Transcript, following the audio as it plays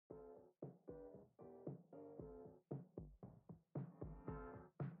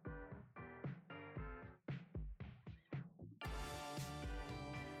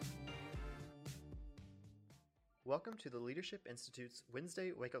Welcome to the Leadership Institute's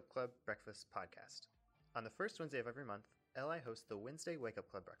Wednesday Wake Up Club Breakfast podcast. On the first Wednesday of every month, LI hosts the Wednesday Wake Up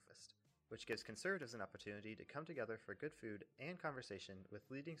Club Breakfast, which gives conservatives an opportunity to come together for good food and conversation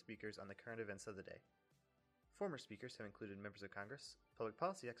with leading speakers on the current events of the day. Former speakers have included members of Congress, public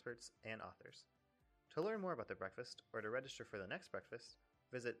policy experts, and authors. To learn more about the breakfast or to register for the next breakfast,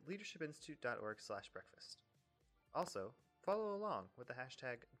 visit leadershipinstitute.org/breakfast. Also, follow along with the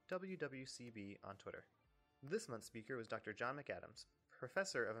hashtag WWCB on Twitter. This month's speaker was Dr. John McAdams,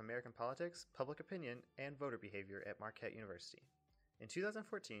 professor of American politics, public opinion, and voter behavior at Marquette University. In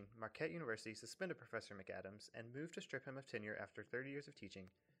 2014, Marquette University suspended Professor McAdams and moved to strip him of tenure after 30 years of teaching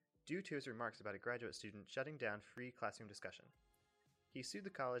due to his remarks about a graduate student shutting down free classroom discussion. He sued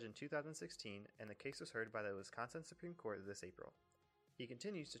the college in 2016, and the case was heard by the Wisconsin Supreme Court this April. He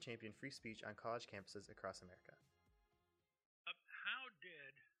continues to champion free speech on college campuses across America. How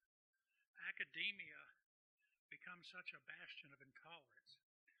did academia become such a bastion of intolerance?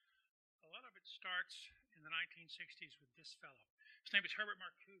 A lot of it starts in the 1960s with this fellow. His name is Herbert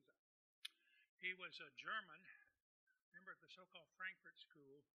Marcuse. He was a German member of the so-called Frankfurt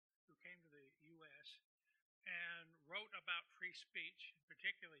School who came to the U.S. and wrote about free speech,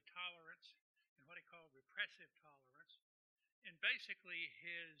 particularly tolerance and what he called repressive tolerance. And basically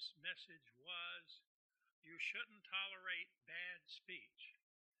his message was, you shouldn't tolerate bad speech.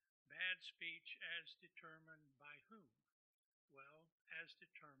 Bad speech as determined by whom? Well, as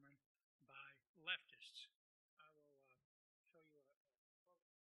determined by leftists. I will show you a quote.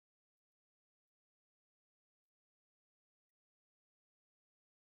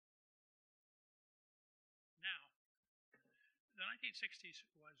 Now, the 1960s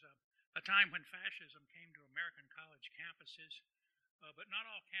was a time when fascism came to American college campuses, but not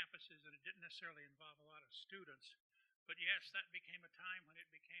all campuses, and it didn't necessarily involve a lot of students. But yes, that became a time when it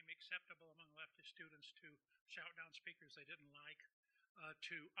became acceptable among leftist students to shout down speakers they didn't like,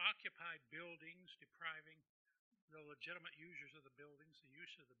 to occupy buildings, depriving the legitimate users of the buildings the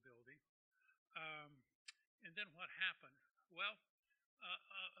use of the building. And then what happened? Well,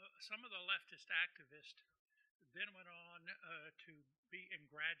 some of the leftist activists then went on to be in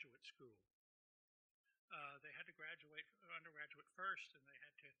graduate school. They had to graduate undergraduate first, and they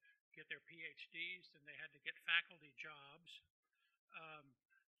had to get their PhDs, and they had to get faculty jobs.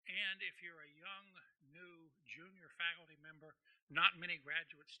 And if you're a young, new junior faculty member, not many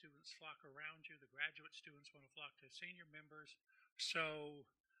graduate students flock around you. The graduate students want to flock to senior members. So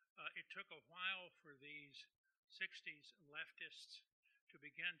it took a while for these 60s leftists to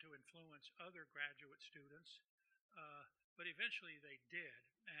begin to influence other graduate students, but eventually they did.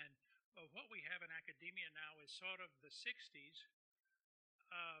 And what we have in academia now is sort of the 60s,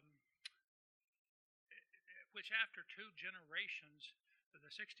 which after two generations,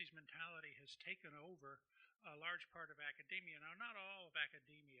 the 60s mentality has taken over a large part of academia. Now, not all of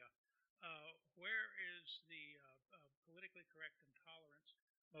academia. Where is the politically correct intolerance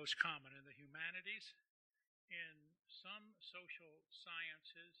most common? In the humanities, in some social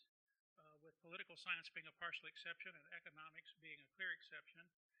sciences, with political science being a partial exception and economics being a clear exception,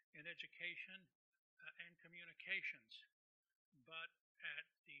 in education and communications. But at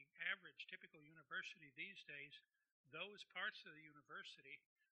the average typical university these days, those parts of the university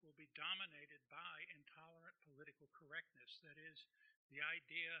will be dominated by intolerant political correctness. That is, the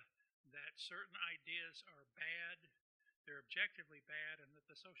idea that certain ideas are bad, they're objectively bad, and that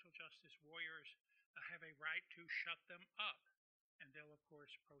the social justice warriors have a right to shut them up. And they'll, of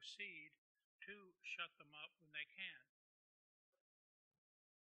course, proceed to shut them up when they can.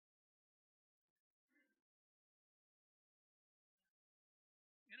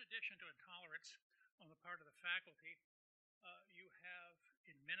 In addition to intolerance on the part of the faculty, you have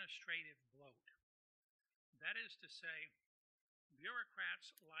administrative bloat. That is to say,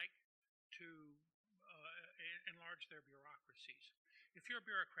 bureaucrats like to enlarge their bureaucracies. If you're a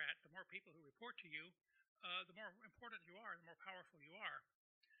bureaucrat, the more people who report to you, the more important you are, the more powerful you are.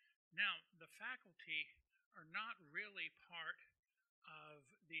 Now, the faculty are not really part of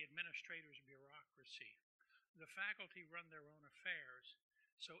the administrator's bureaucracy. The faculty run their own affairs.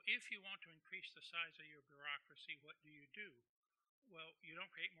 So if you want to increase the size of your bureaucracy, what do? Well, you don't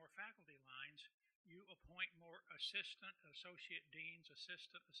create more faculty lines. You appoint more assistant, associate deans,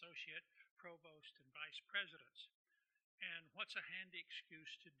 assistant, associate, provost, and vice presidents. And what's a handy excuse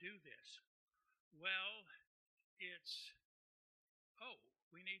to do this? Well, it's,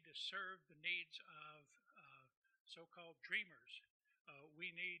 we need to serve the needs of so-called dreamers. We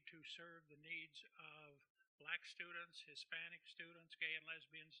need to serve the needs of Black students, Hispanic students, gay and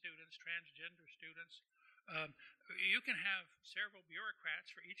lesbian students, transgender students. Um, you can have several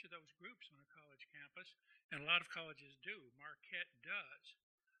bureaucrats for each of those groups on a college campus, and a lot of colleges do. Marquette does.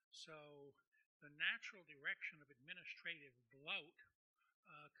 So the natural direction of administrative bloat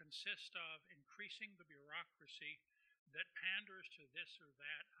consists of increasing the bureaucracy that panders to this or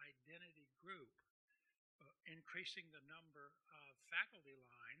that identity group, increasing the number of faculty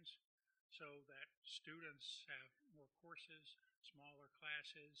lines so that students have more courses, smaller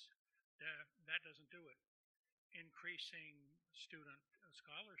classes. That doesn't do it. Increasing student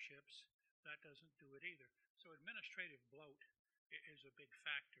scholarships, that doesn't do it either. So administrative bloat is a big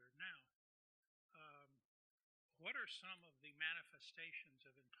factor. Now, um, what are some of the manifestations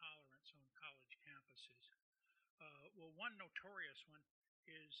of intolerance on college campuses? Well, one notorious one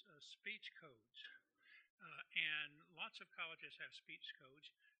is speech codes. And lots of colleges have speech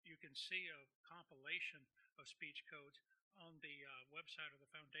codes. You can see a compilation of speech codes on the website of the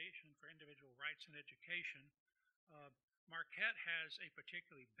Foundation for Individual Rights in Education. Marquette has a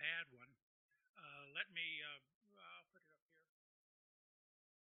particularly bad one. I'll put it up here.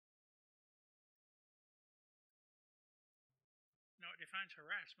 No, it defines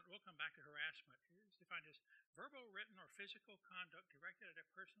harassment. We'll come back to harassment. It's defined as verbal, written, or physical conduct directed at a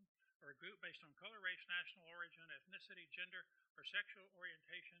person or a group based on color, race, national origin, ethnicity, gender, or sexual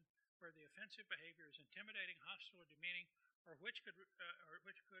orientation, where the offensive behavior is intimidating, hostile, or demeaning, or which could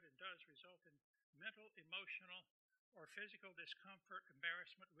and does result in mental, emotional, or physical discomfort,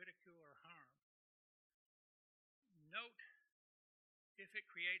 embarrassment, ridicule, or harm. Note, if it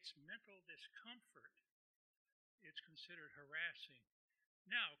creates mental discomfort, it's considered harassing.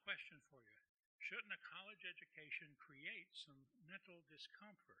 Now, a question for you. Shouldn't a college education create some mental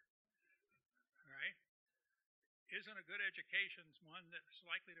discomfort? All right? Isn't a good education one that's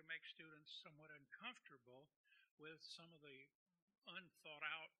likely to make students somewhat uncomfortable with some of the unthought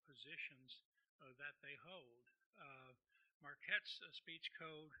out positions that they hold? Marquette's speech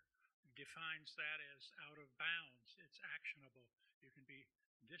code defines that as out of bounds. It's actionable. You can be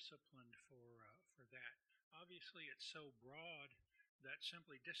disciplined for that. Obviously, it's so broad that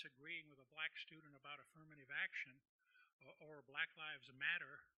simply disagreeing with a black student about affirmative action or Black Lives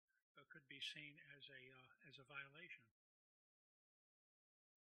Matter could be seen as a violation.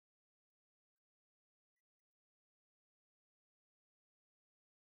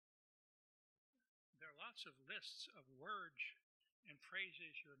 There are lots of lists of words and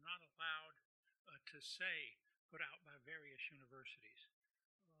phrases you're not allowed to say put out by various universities.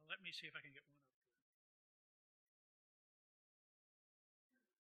 Let me see if I can get one up.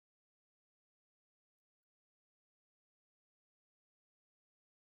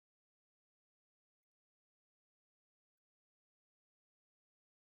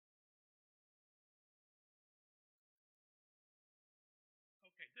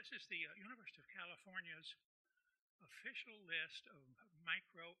 Okay, this is the University of California's official list of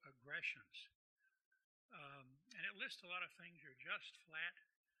microaggressions. And it lists a lot of things you're just flat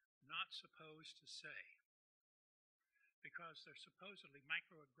not supposed to say because they're supposedly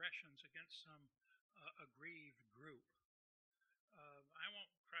microaggressions against some aggrieved group. I won't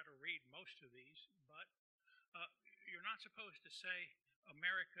try to read most of these, but you're not supposed to say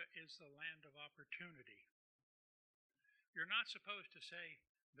America is the land of opportunity. You're not supposed to say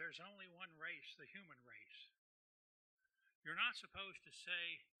there's only one race, the human race. You're not supposed to say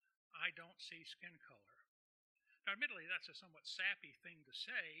I don't see skin color. Now, admittedly, that's a somewhat sappy thing to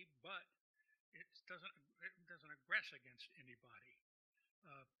say, but it doesn't aggress against anybody.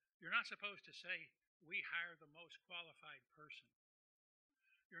 You're not supposed to say we hire the most qualified person.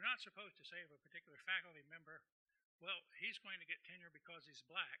 You're not supposed to say of a particular faculty member, well, he's going to get tenure because he's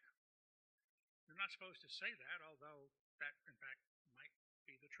black. You're not supposed to say that, although that, in fact, might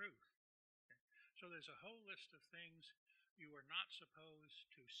be the truth. Okay? So there's a whole list of things you are not supposed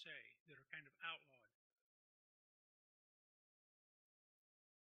to say that are kind of outlawed.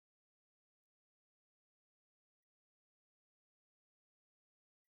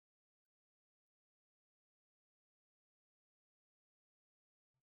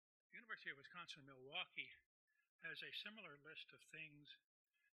 University of Wisconsin-Milwaukee has a similar list of things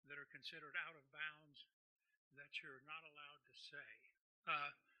that are considered out of bounds that you're not allowed to say.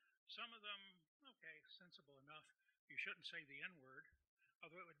 Some of them, okay, sensible enough. You shouldn't say the N-word,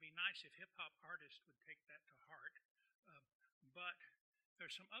 although it would be nice if hip-hop artists would take that to heart. But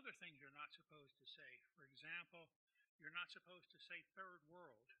there's some other things you're not supposed to say. For example, you're not supposed to say third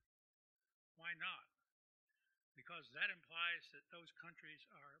world. Why not? Because that implies that those countries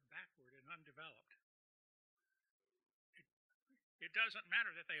are backward and undeveloped. It doesn't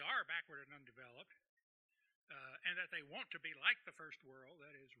matter that they are backward and undeveloped and that they want to be like the first world,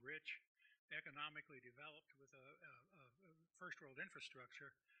 that is, rich economically developed with a first world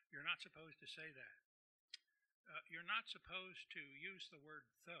infrastructure, you're not supposed to say that. You're not supposed to use the word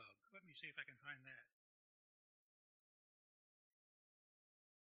thug. Let me see if I can find that.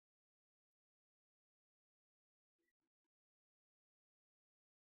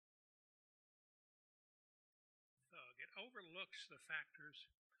 Thug. It overlooks the factors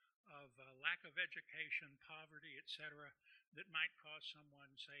of lack of education, poverty, etc., that might cause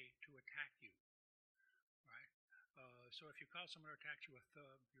someone, say, to attack you. Right? So if you call someone who attacks you a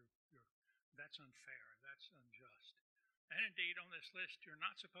thug, that's unfair. That's unjust. And indeed, on this list, you're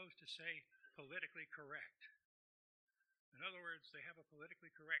not supposed to say politically correct. In other words, they have a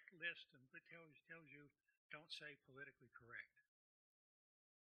politically correct list, and it tells you don't say politically correct.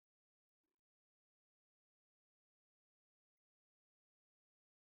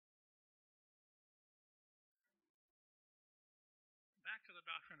 Back to the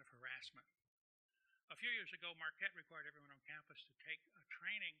doctrine of harassment. A few years ago, Marquette required everyone on campus to take a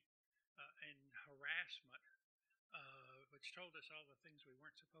training in harassment, which told us all the things we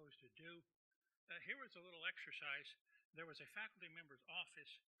weren't supposed to do. Here was a little exercise. There was a faculty member's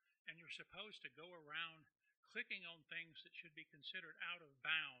office, and you're supposed to go around clicking on things that should be considered out of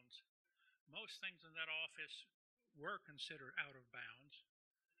bounds. Most things in that office were considered out of bounds.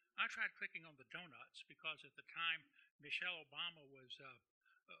 I tried clicking on the donuts because at the time Michelle Obama was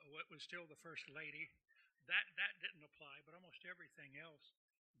still the first lady. That didn't apply, but almost everything else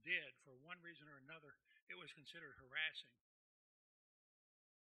did. For one reason or another, it was considered harassing.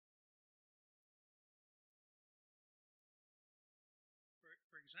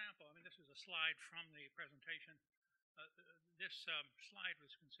 For example, I mean, this is a slide from the presentation. This slide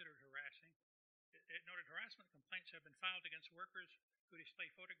was considered harassing. It noted harassment complaints have been filed against workers who display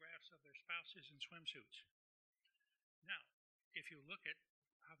photographs of their spouses in swimsuits. Now, if you look at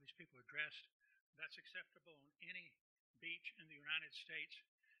how these people are dressed, that's acceptable on any beach in the United States,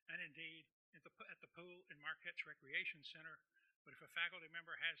 and indeed at the pool in Marquette's Recreation Center. But if a faculty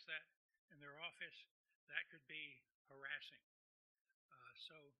member has that in their office, that could be harassing.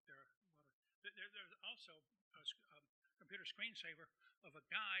 So there's also a computer screensaver of a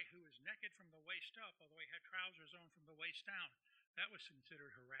guy who was naked from the waist up, although he had trousers on from the waist down. That was considered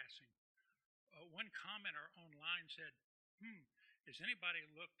harassing. One commenter online said, has anybody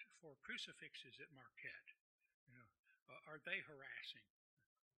looked for crucifixes at Marquette? You know, are they harassing?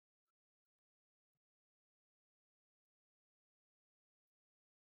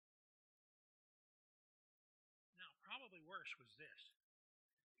 Now, probably worse was this.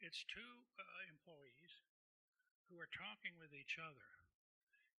 It's two employees who are talking with each other,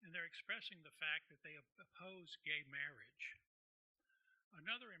 and they're expressing the fact that they oppose gay marriage.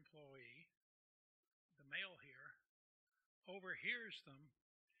 Another employee, the male here, overhears them,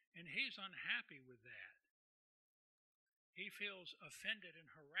 and he's unhappy with that. He feels offended and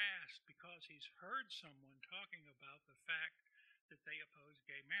harassed because he's heard someone talking about the fact that they oppose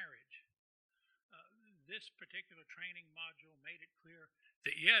gay marriage. This particular training module made it clear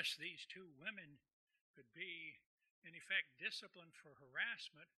that yes, these two women could be, in effect, disciplined for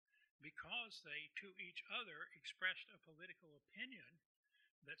harassment because they, to each other, expressed a political opinion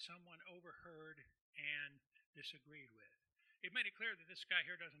that someone overheard and disagreed with. It made it clear that this guy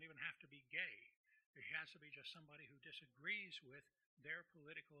here doesn't even have to be gay. It has to be just somebody who disagrees with their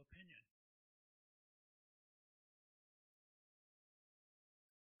political opinion.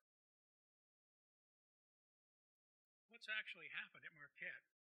 What's actually happened at Marquette?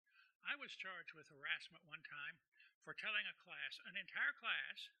 I was charged with harassment one time for telling a class, an entire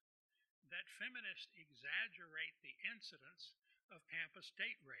class, that feminists exaggerate the incidence of campus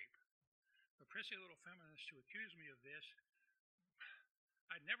date rape. The prissy little feminist who accused me of this,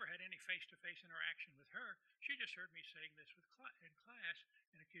 I'd never had any face-to-face interaction with her. She just heard me saying this in class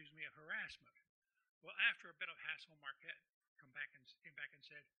and accused me of harassment. Well, after a bit of hassle, Marquette came back and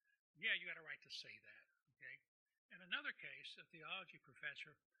said, yeah, you got a right to say that. Okay. In another case, a theology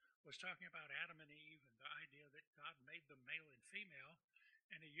professor was talking about Adam and Eve and the idea that God made them male and female,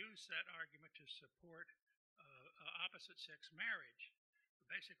 and he used that argument to support opposite-sex marriage,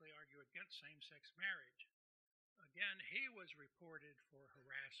 basically argue against same-sex marriage. Again, he was reported for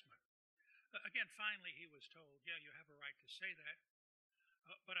harassment. Again, finally, he was told, yeah, you have a right to say that.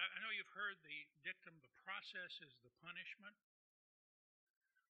 But I know you've heard the dictum, the process is the punishment.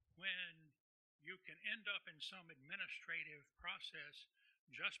 When you can end up in some administrative process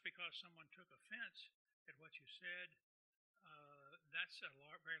just because someone took offense at what you said, that's a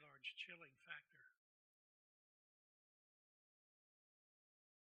very large chilling factor.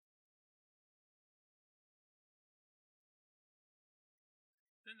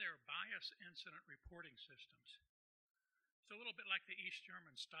 Then there are bias incident reporting systems. It's a little bit like the East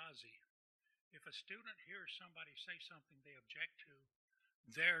German Stasi. If a student hears somebody say something they object to,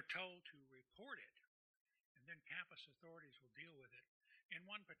 they're told to report it, and then campus authorities will deal with it. In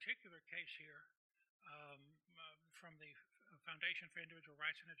one particular case here, from the Foundation for Individual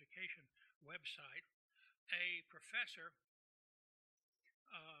Rights in Education website, a professor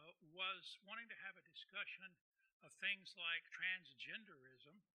was wanting to have a discussion of things like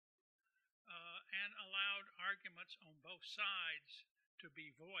transgenderism and allowed arguments on both sides to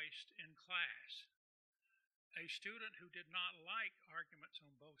be voiced in class. A student who did not like arguments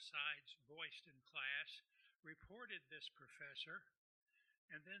on both sides voiced in class reported this professor,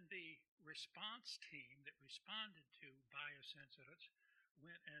 and then the response team that responded to bias incidents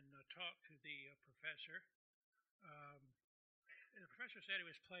went and talked to the professor. The professor said he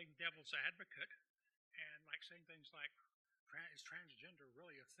was playing devil's advocate and like saying things like, is transgender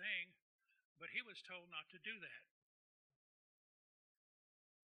really a thing? But he was told not to do that.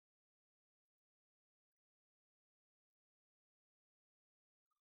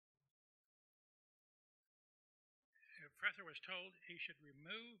 The professor was told he should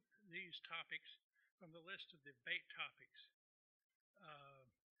remove these topics from the list of debate topics.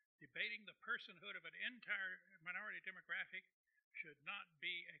 Debating the personhood of an entire minority demographic should not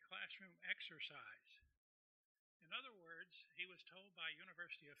be a classroom exercise. In other words, he was told by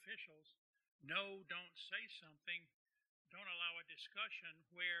university officials, no, don't say something, don't allow a discussion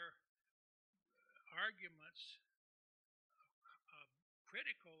where arguments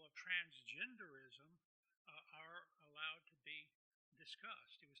critical of transgenderism are allowed to be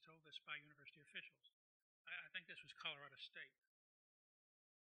discussed. He was told this by university officials. I think this was Colorado State.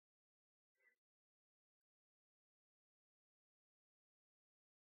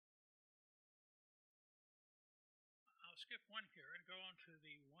 I'll skip one here and go on to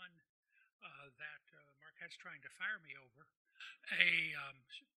the one that Marquette's trying to fire me over. A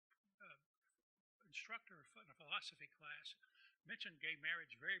instructor in a philosophy class mentioned gay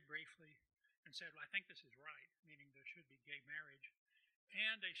marriage very briefly and said, well, I think this is right, meaning there should be gay marriage.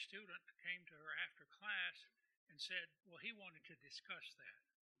 And a student came to her after class and said, well, he wanted to discuss that.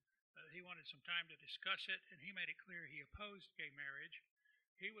 He wanted some time to discuss it, and he made it clear he opposed gay marriage.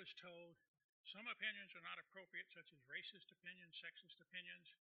 He was told some opinions are not appropriate, such as racist opinions, sexist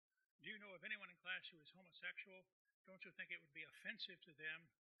opinions. Do you know of anyone in class who is homosexual? Don't you think it would be offensive to them?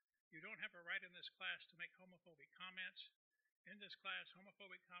 You don't have a right in this class to make homophobic comments. In this class,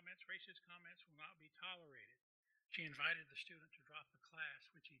 homophobic comments, racist comments will not be tolerated. She invited the student to drop the class,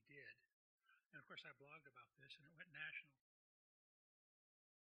 which he did. And of course, I blogged about this, and it went national.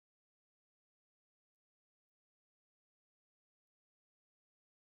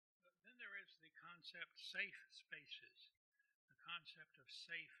 Then there is the concept safe spaces, the concept of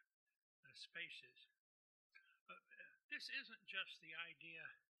safe spaces. This isn't just the idea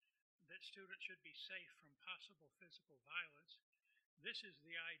that students should be safe from possible physical violence. This is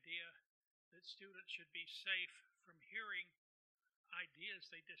the idea that students should be safe from hearing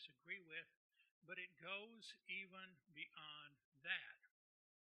ideas they disagree with, but it goes even beyond that.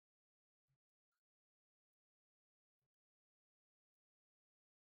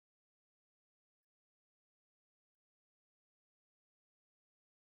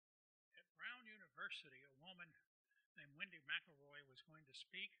 At Brown University, a woman named Wendy McElroy was going to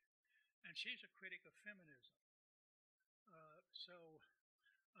speak, and she's a critic of feminism. So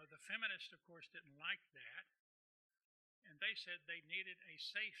the feminists, of course, didn't like that, and they said they needed a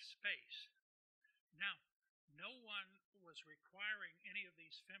safe space. Now, no one was requiring any of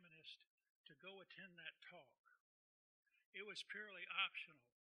these feminists to go attend that talk. It was purely optional.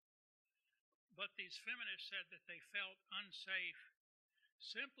 But these feminists said that they felt unsafe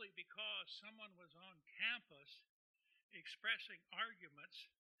simply because someone was on campus expressing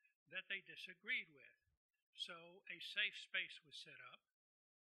arguments that they disagreed with. So a safe space was set up.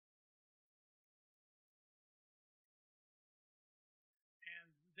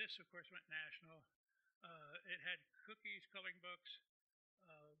 And this, of course, went national. It had cookies, coloring books,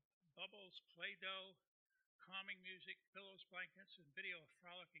 bubbles, Play-Doh, calming music, pillows, blankets, and video of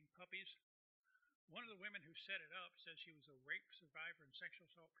frolicking puppies. One of the women who set it up says she was a rape survivor and sexual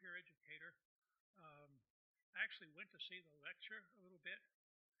assault peer educator. I actually went to see the lecture a little bit,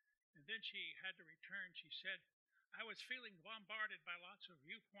 and then she had to return. She said, I was feeling bombarded by lots of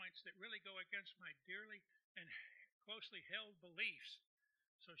viewpoints that really go against my dearly and closely held beliefs,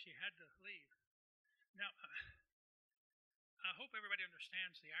 so she had to leave. Now, I hope everybody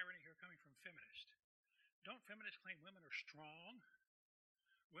understands the irony here coming from feminists. Don't feminists claim women are strong?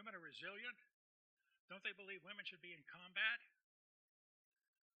 Women are resilient? Don't they believe women should be in combat?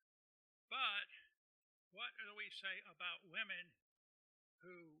 But what do we say about women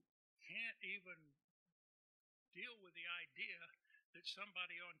who can't even deal with the idea that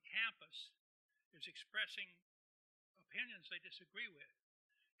somebody on campus is expressing opinions they disagree with?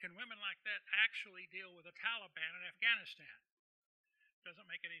 Can women like that actually deal with the Taliban in Afghanistan? Doesn't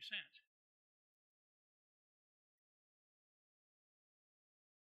make any sense.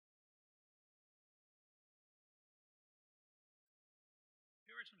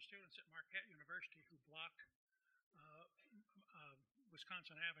 Here are some students at Marquette University who blocked uh,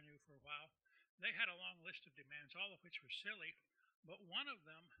 Wisconsin Avenue for a while. They had a long list of demands, all of which were silly, but one of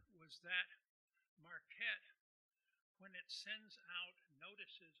them was that Marquette, when it sends out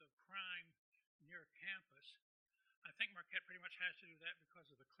notices of crime near campus, I think Marquette pretty much has to do that because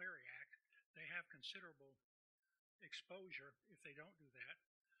of the Clery Act. They have considerable exposure if they don't do that.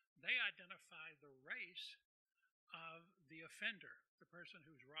 They identify the race of the offender, the person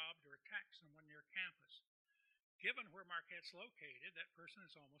who's robbed or attacked someone near campus. Given where Marquette's located, that person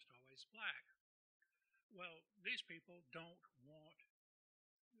is almost always black. Well, these people don't want,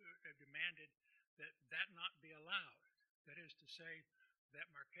 have demanded that that not be allowed. That is to say, that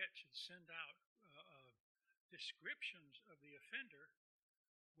Marquette should send out descriptions of the offender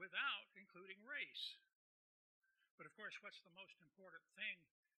without including race. But of course, what's the most important thing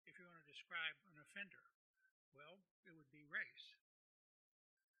if you want to describe an offender? Well, it would be race.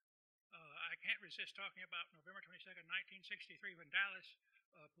 I can't resist talking about November 22nd, 1963, when Dallas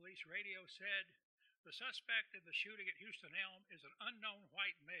police radio said, "The suspect in the shooting at Houston Elm is an unknown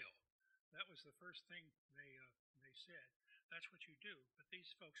white male." That was the first thing they said. That's what you do, but these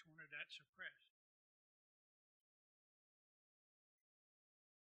folks wanted that suppressed.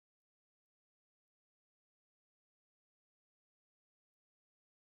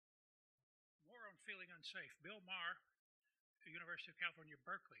 More on feeling unsafe. Bill Maher, the University of California,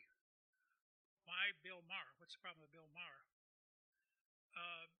 Berkeley. Why Bill Maher? What's the problem with Bill Maher?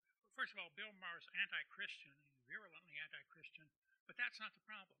 Uh, First of all, Bill Maher's anti-Christian, virulently anti-Christian, but that's not the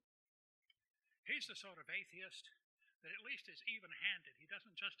problem. He's the sort of atheist that at least is even-handed. He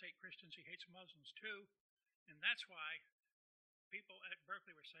doesn't just hate Christians, he hates Muslims too, and that's why people at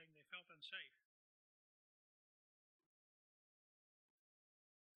Berkeley were saying they felt unsafe.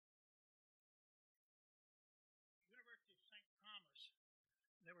 University of St. Thomas,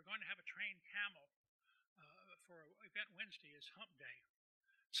 they were going to have a trained camel for an event Wednesday is Hump Day.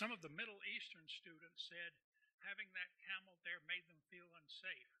 Some of the Middle Eastern students said having that camel there made them feel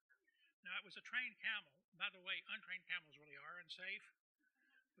unsafe. Now, it was a trained camel. By the way, untrained camels really are unsafe.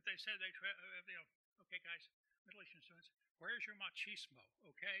 But they said okay, guys, Middle Eastern students, where's your machismo,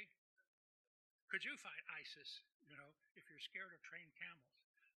 okay? Could you fight ISIS, if you're scared of trained camels?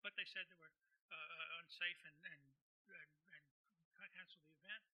 But they said they were unsafe and canceled the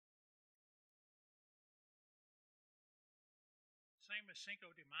event. Same as Cinco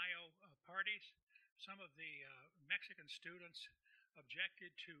de Mayo parties. Some of the Mexican students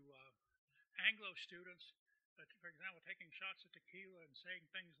objected to Anglo students, for example, taking shots of tequila and saying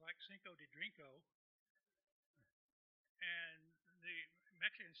things like Cinco de Drinko. And the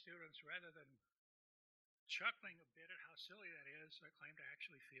Mexican students, rather than chuckling a bit at how silly that is, claimed to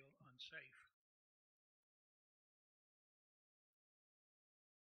actually feel unsafe.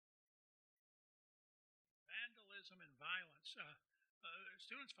 Vandalism and violence.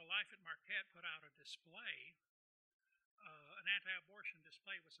 Students for Life at Marquette put out a display, an anti-abortion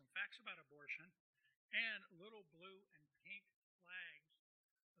display with some facts about abortion and little blue and pink flags.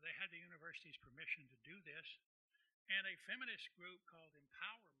 They had the university's permission to do this. And a feminist group called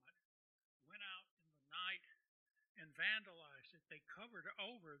Empowerment went out in the night and vandalized it. They covered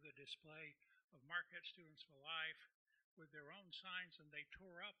over the display of Marquette Students for Life with their own signs, and they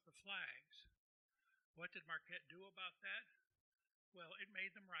tore up the flags. What did Marquette do about that? Well, it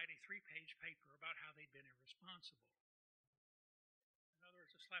made them write a 3-page paper about how they'd been irresponsible. In other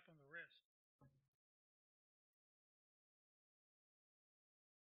words, a slap on the wrist.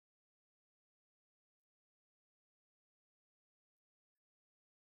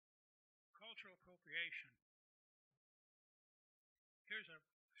 Cultural appropriation. Here's a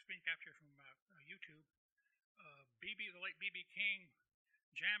screen capture from YouTube. The late B.B. King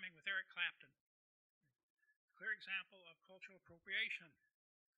jamming with Eric Clapton. Clear example of cultural appropriation.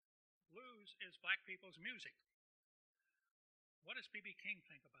 Blues is black people's music. What does B.B. King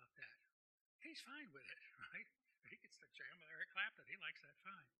think about that? He's fine with it, right? He gets to jam with Eric Clapton. He likes that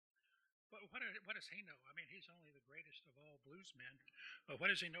fine. But what does he know? I mean, he's only the greatest of all bluesmen. What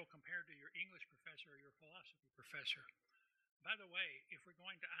does he know compared to your English professor or your philosophy professor? By the way, if we're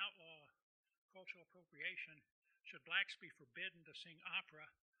going to outlaw cultural appropriation, should blacks be forbidden to sing opera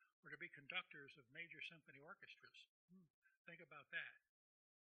were to be conductors of major symphony orchestras. Think about that.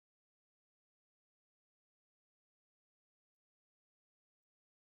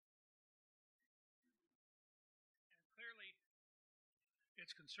 And clearly,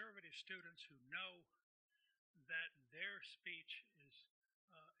 it's conservative students who know that their speech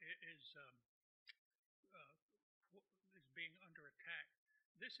uh, is being under attack.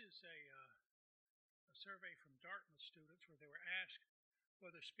 This is a survey from Dartmouth students where they were asked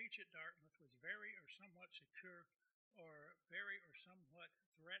whether speech at Dartmouth was very or somewhat secure or very or somewhat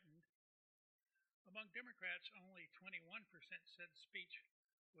threatened. Among Democrats, only 21% said speech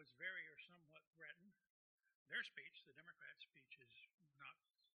was very or somewhat threatened. Their speech, the Democrat speech, is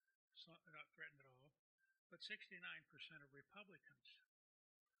not threatened at all. But 69% of Republicans.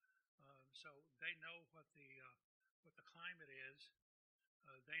 So they know what the climate is.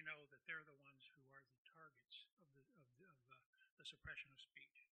 They know that they're the ones who are the targets of the suppression of speech.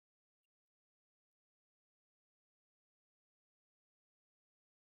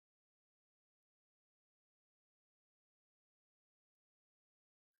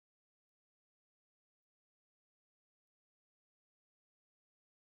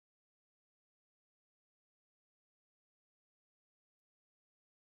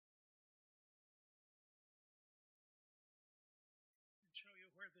 And show you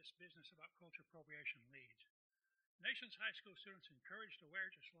where this business about culture appropriation leads. Nation's high school students encouraged to wear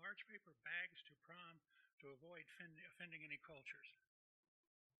just large paper bags to prom to avoid offending any cultures.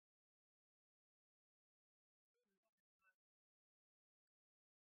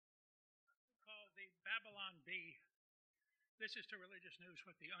 Called the Babylon Bee. This is to religious news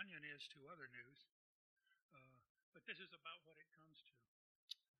what the Onion is to other news. But this is about what it comes to.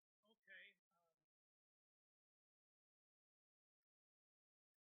 Okay.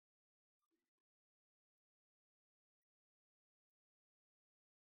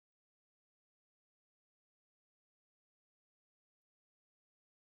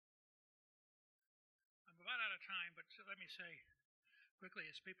 I'm about out of time, but let me say quickly,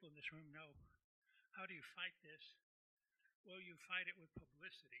 as people in this room know, how do you fight this? Well, you fight it with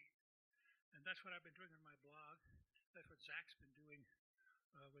publicity. And that's what I've been doing on my blog. That's what Zach's been doing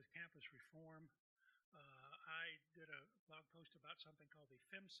with campus reform. I did a blog post about something called the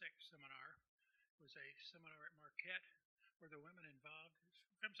FemSex Seminar. It was a seminar at Marquette where the women involved,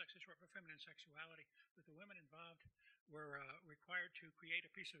 FemSex is short for feminine sexuality, but the women involved were required to create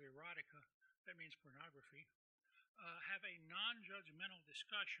a piece of erotica, that means pornography, have a non-judgmental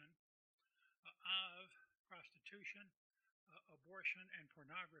discussion of prostitution, abortion, and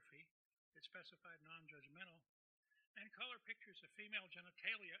pornography. It specified non-judgmental, and color pictures of female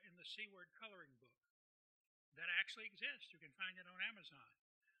genitalia in the C-word coloring book. That actually exists. You can find it on Amazon.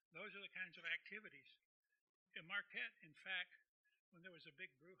 Those are the kinds of activities. In Marquette, in fact, when there was a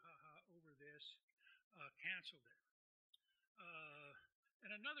big brouhaha over this, canceled it.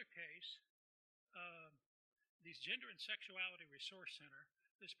 In another case, these Gender and Sexuality Resource Center,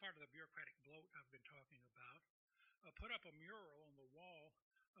 this part of the bureaucratic bloat I've been talking about, put up a mural on the wall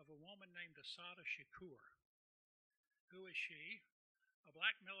of a woman named Assata Shakur. Who is she? A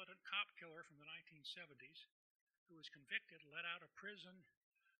black militant cop killer from the 1970s who was convicted, let out of prison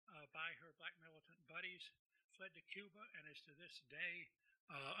by her black militant buddies, fled to Cuba, and is to this day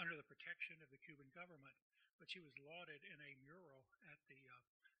under the protection of the Cuban government. But she was lauded in a mural at the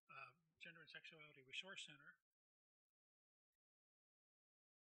Gender and Sexuality Resource Center.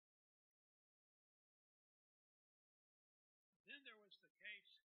 Then there was the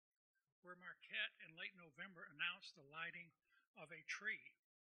case where Marquette in late November announced the lighting of a tree.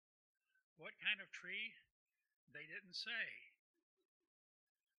 What kind of tree? They didn't say.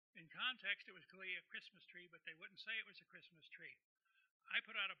 In context, it was clearly a Christmas tree, but they wouldn't say it was a Christmas tree. I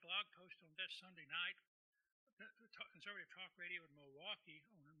put out a blog post on this Sunday night. Conservative Talk Radio in Milwaukee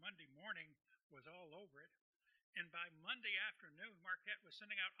on Monday morning was all over it. And by Monday afternoon, Marquette was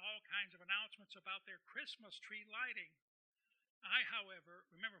sending out all kinds of announcements about their Christmas tree lighting. I, however,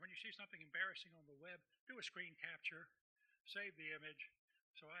 remember when you see something embarrassing on the web, do a screen capture, save the image.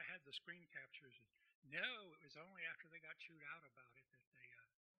 So I had the screen captures. No, it was only after they got chewed out about it that they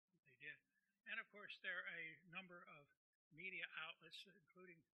did. And of course, there are a number of media outlets,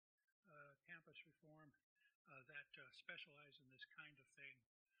 including Campus Reform, that specialize in this kind of thing.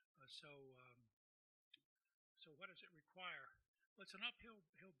 So what does it require? Well, it's an uphill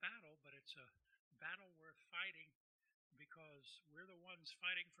battle, but it's a battle worth fighting because we're the ones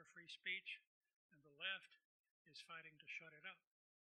fighting for free speech, and the left is fighting to shut it up.